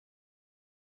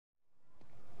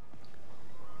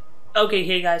Okay,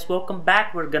 hey guys, welcome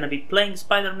back. We're gonna be playing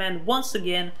Spider-Man once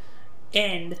again,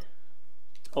 and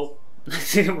oh,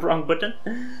 wrong button.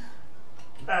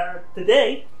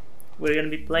 Today we're gonna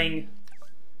be playing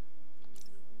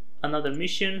another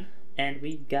mission, and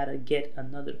we gotta get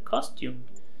another costume,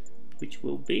 which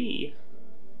will be,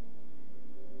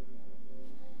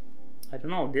 I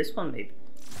don't know, this one maybe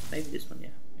this one, yeah.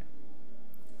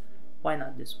 Why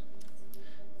not this one?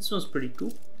 This one's pretty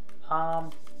cool.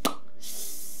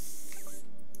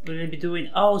 We're gonna be doing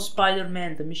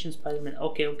Spider-Man, the mission Spider-Man.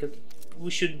 Okay. We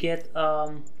should get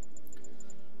the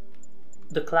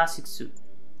classic suit.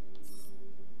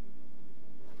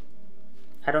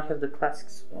 I don't have the classic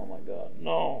suit. Oh my god,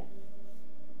 no.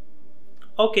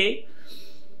 Okay,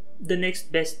 the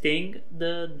next best thing,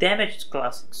 the damaged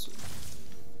classic suit.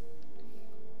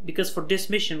 Because for this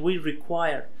mission we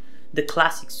require the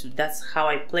classic suit. That's how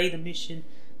I play the mission.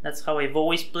 That's how I've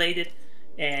always played it,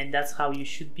 and that's how you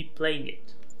should be playing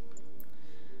it.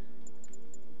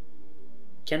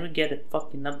 Can we get a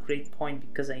fucking upgrade point,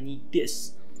 because I need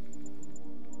this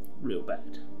real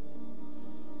bad.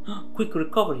 Quick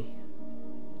recovery.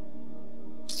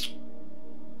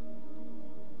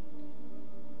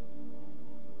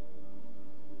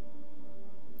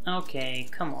 Okay,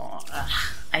 come on.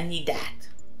 I need that.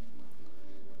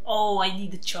 Oh, I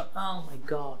need the chart. Oh my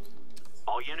god.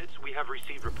 All units, we have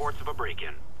received reports of a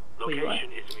break-in.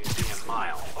 Location is Museum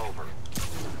Mile. Over.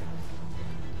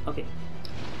 Okay.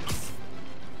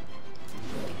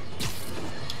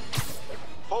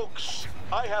 Folks,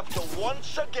 I have to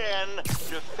once again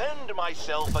defend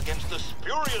myself against the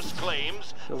spurious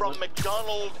claims from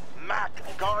McDonald Mac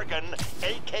Gargan,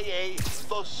 aka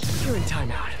the... You're in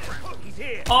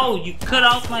timeout. Oh, you cut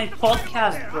out my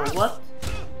podcast, bro. What?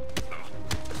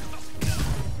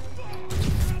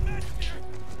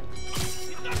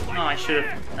 No, I should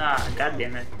have. God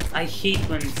damn it. I hate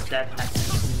when that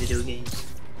happens in video games.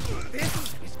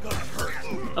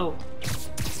 Oh.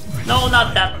 No,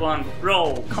 not that one,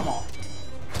 bro. Come on.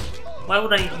 Why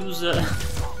would I use a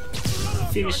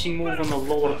finishing move on a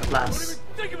lower class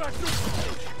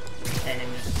enemy?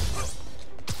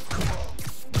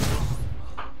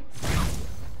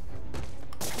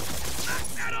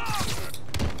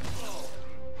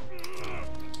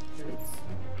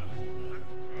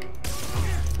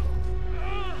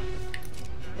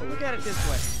 Look at it this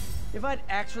way. If I'd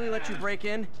actually let you break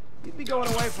in, you'd be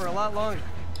going away for a lot longer.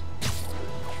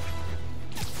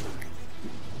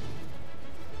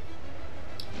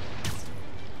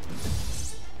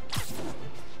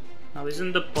 Now,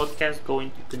 isn't the podcast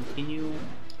going to continue?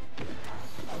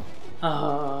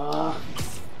 God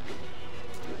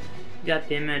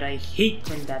damn it, I hate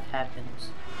when that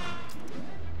happens.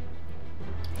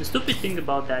 The stupid thing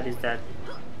about that is that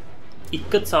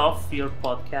it cuts off your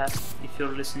podcast if you're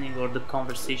listening, or the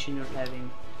conversation you're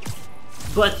having.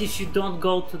 But if you don't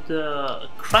go to the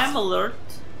crime alert,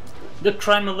 the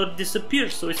crime alert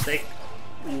disappears. So it's like,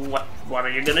 what are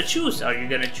you gonna choose? Are you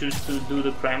gonna choose to do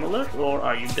the crime alert, or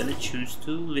are you gonna choose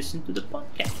to listen to the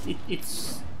podcast?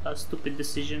 It's a stupid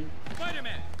decision.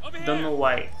 Don't know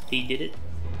why they did it.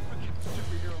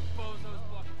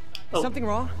 Oh. Something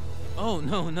wrong? Oh,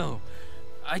 no.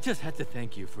 I just had to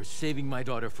thank you for saving my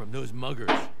daughter from those muggers.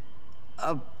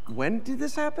 When did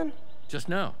this happen? Just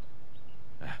now.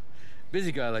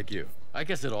 Busy guy like you. I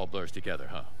guess it all blurs together,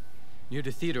 huh? Near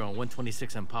the theater on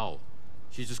 126 and Powell.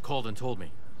 She just called and told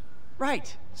me.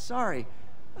 Right. Sorry.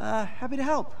 Happy to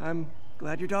help. I'm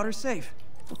glad your daughter's safe.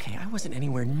 Okay, I wasn't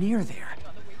anywhere near there.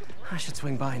 I should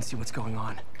swing by and see what's going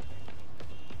on.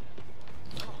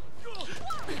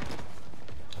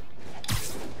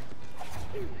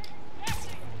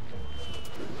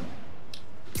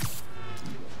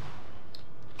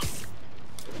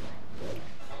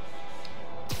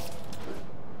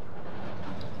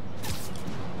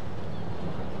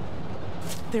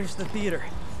 There's the theater,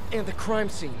 and the crime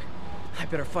scene. I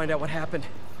better find out what happened.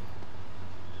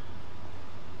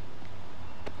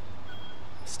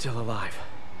 Still alive.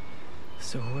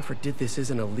 So whoever did this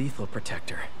isn't a lethal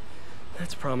protector.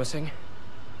 That's promising.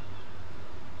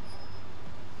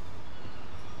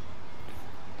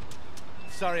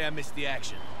 Sorry I missed the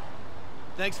action.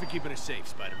 Thanks for keeping us safe,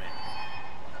 Spider-Man.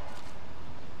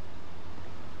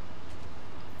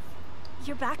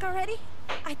 You're back already?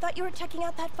 I thought you were checking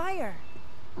out that fire.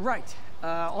 Right.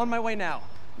 On my way now.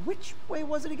 Which way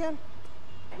was it again?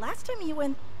 Last time you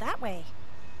went that way.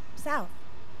 South.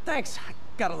 Thanks. I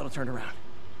got a little turned around.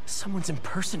 Someone's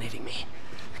impersonating me.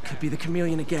 It could be the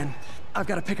chameleon again. I've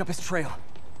got to pick up his trail.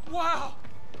 Wow!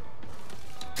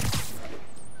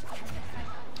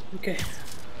 Okay.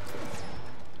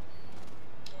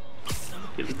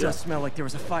 It does smell like there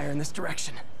was a fire in this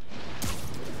direction.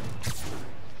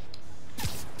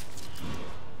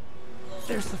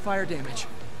 There's the fire damage.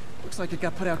 Looks like it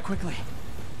got put out quickly.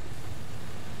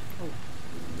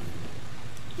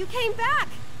 You came back!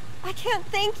 I can't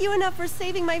thank you enough for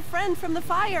saving my friend from the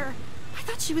fire. I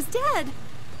thought she was dead.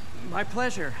 My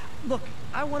pleasure. Look,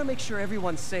 I want to make sure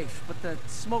everyone's safe, but the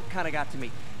smoke kind of got to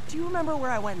me. Do you remember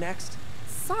where I went next?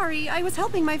 Sorry, I was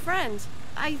helping my friend.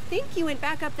 I think you went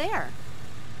back up there.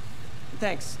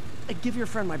 Thanks. Give your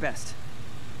friend my best.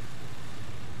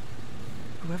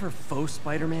 Whoever faux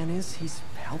Spider-Man is, he's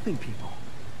helping people.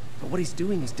 But what he's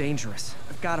doing is dangerous.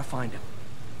 I've got to find him.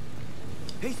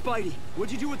 Hey, Spidey,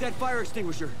 what'd you do with that fire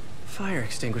extinguisher? Fire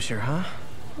extinguisher, huh?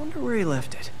 Wonder where he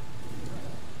left it.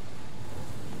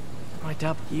 My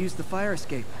double. He used the fire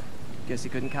escape. Guess he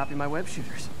couldn't copy my web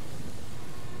shooters.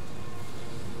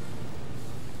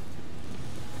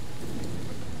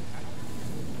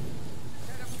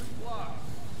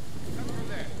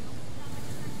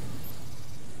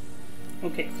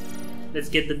 Okay, let's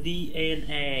get the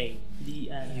DNA.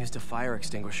 He used a fire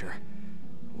extinguisher.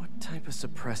 What type of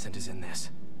suppressant is in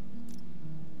this?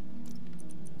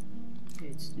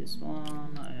 It's this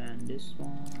one, and this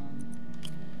one,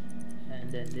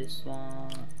 and then this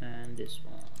one, and this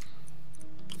one.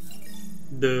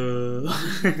 Duh.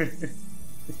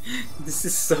 This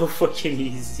is so fucking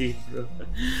easy, bro.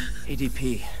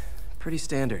 ADP. Pretty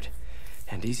standard.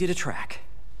 And easy to track.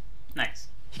 Nice.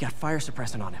 He got fire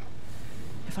suppressant on him.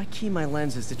 If I key my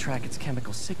lenses to track its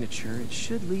chemical signature, it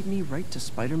should lead me right to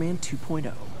Spider-Man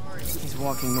 2.0. He's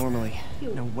walking normally.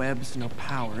 No webs, no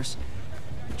powers.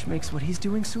 Which makes what he's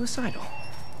doing suicidal.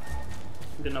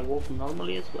 I'm gonna walk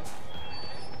normally as well.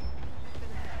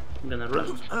 I'm gonna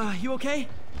run. You okay?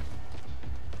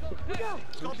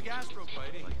 It's called the gas stroke,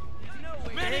 Spidey.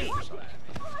 Hey.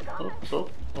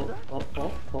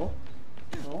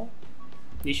 Oh.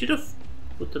 They should have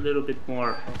put a little bit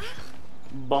more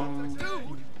bomb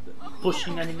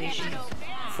pushing animation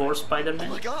for Spider-Man.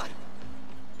 Oh my God!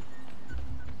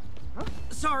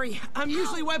 Sorry, I'm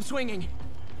usually web swinging.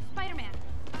 Spider-Man.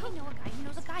 I know a guy who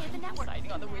knows a guy at the network.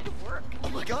 Exciting on the way to work. Oh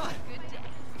my God! Good day.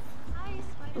 Hi,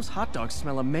 Spider-Man. Those hot dogs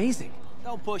smell amazing.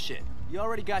 Don't push it. You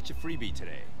already got your freebie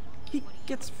today. He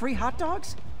gets free hot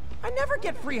dogs? I never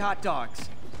get free hot dogs.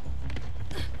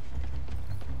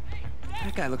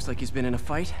 That guy looks like he's been in a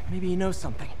fight. Maybe he knows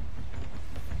something.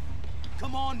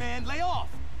 Come on, man, lay off.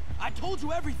 I told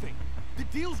you everything. The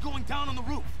deal's going down on the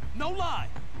roof. No lie.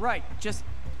 Right, just...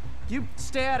 you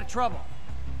stay out of trouble.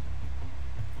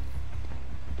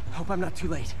 Hope I'm not too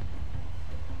late.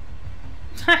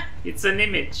 It's an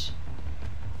image.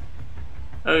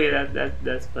 Okay,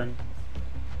 that's fun.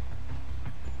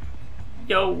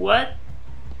 Yo, what?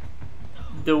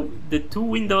 The two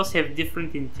windows have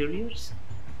different interiors?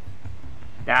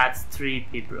 That's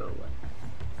trippy, bro.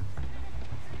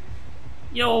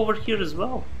 Yo, over here as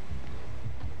well.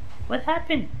 What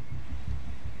happened?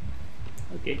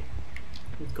 Okay,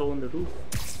 let's go on the roof.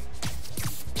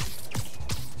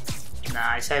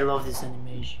 Nice, I love this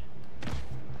animation.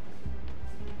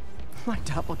 My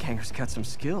doppelganger's got some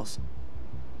skills.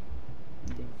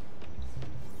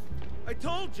 I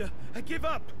told you, I give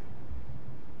up.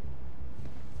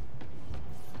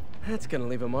 That's gonna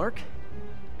leave a mark.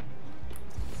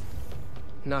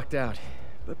 Knocked out,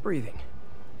 but breathing.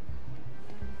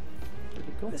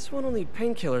 This one will need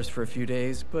painkillers for a few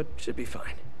days, but should be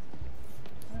fine.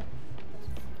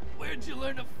 Where'd you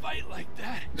learn to fight like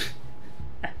that?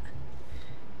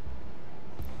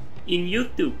 In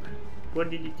YouTube.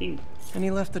 What did you think? And he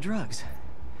left the drugs.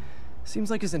 Seems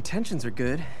like his intentions are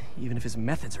good, even if his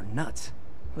methods are nuts.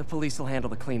 The police will handle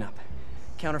the cleanup.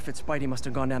 Counterfeit Spidey must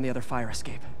have gone down the other fire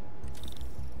escape.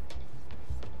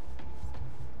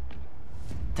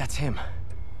 That's him.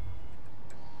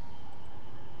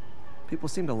 People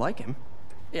seem to like him.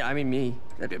 Yeah, I mean me.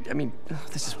 I mean,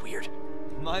 this is weird.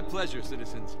 My pleasure,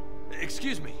 citizens.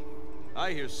 Excuse me.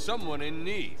 I hear someone in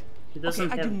need. He doesn't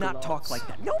Okay, I have do not gloves. talk like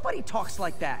that. Nobody talks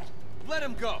like that. Let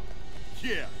him go.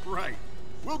 Yeah, right.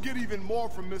 We'll get even more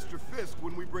from Mr. Fisk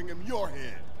when we bring him your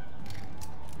head.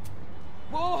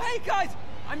 Whoa, hey guys!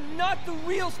 I'm not the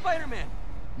real Spider-Man.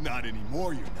 Not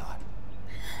anymore, you're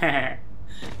not.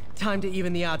 Time to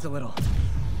even the odds a little.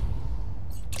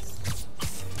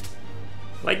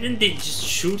 Why didn't they just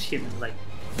shoot him like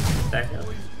that? Hell?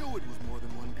 Always knew it was more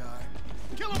than one guy.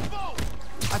 Kill them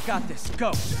both! I've got this.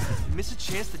 Go. You miss a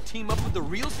chance to team up with the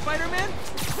real Spider-Man?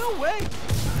 No way!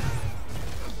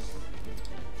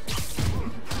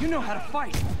 You know how to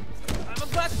fight. I'm a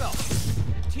black belt.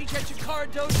 Teach at Chikara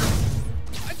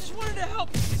Dojo. I just wanted to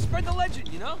help spread the legend,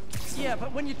 you know? Yeah,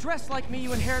 but when you dress like me,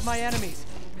 you inherit my enemies.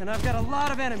 And I've got a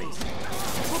lot of enemies.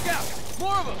 Look out!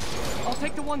 More of them! I'll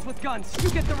take the ones with guns. You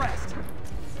get the rest.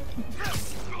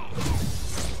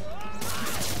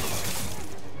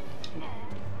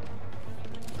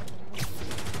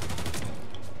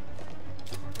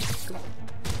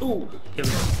 Ooh, here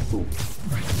we go. Ooh.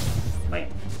 Wait.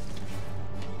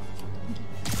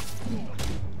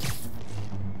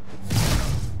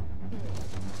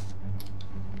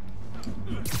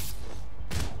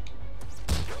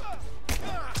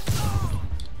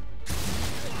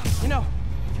 You know,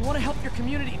 if you want to help your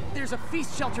community, there's a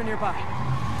feast shelter nearby.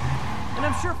 And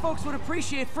I'm sure folks would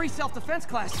appreciate free self-defense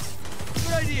classes.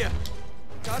 Good idea.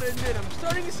 Gotta admit, I'm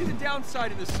starting to see the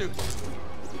downside of the suit.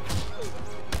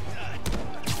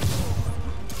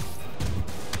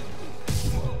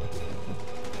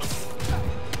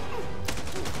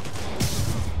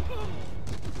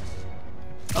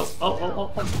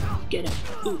 Oh, get him.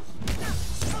 Ooh.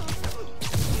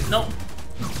 No.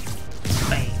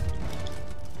 Bang.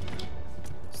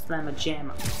 Slamma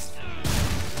jamma.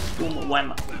 Boom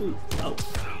whamma. Ooh. Oh.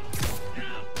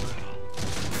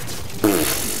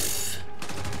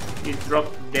 You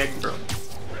dropped dead, bro.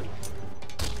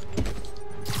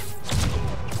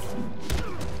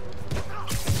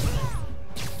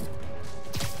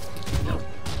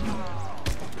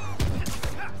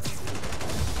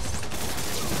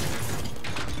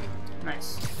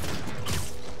 Nice.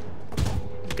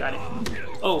 Got it.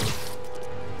 Oh.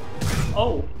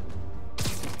 Oh.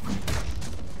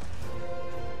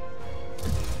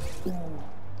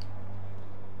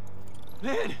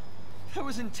 Man, that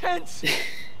was intense.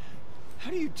 How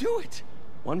do you do it?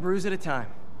 One bruise at a time.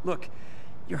 Look,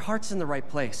 your heart's in the right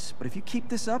place, but if you keep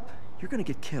this up, you're gonna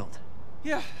get killed.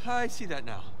 Yeah, I see that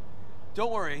now.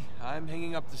 Don't worry, I'm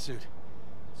hanging up the suit.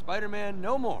 Spider-Man,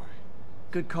 no more.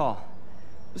 Good call.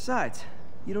 Besides,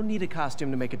 you don't need a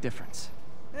costume to make a difference.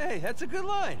 Hey, that's a good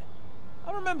line.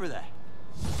 I'll remember that.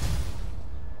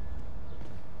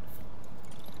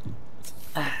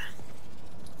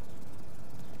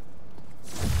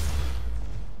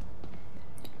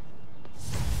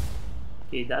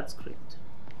 Okay, that's great.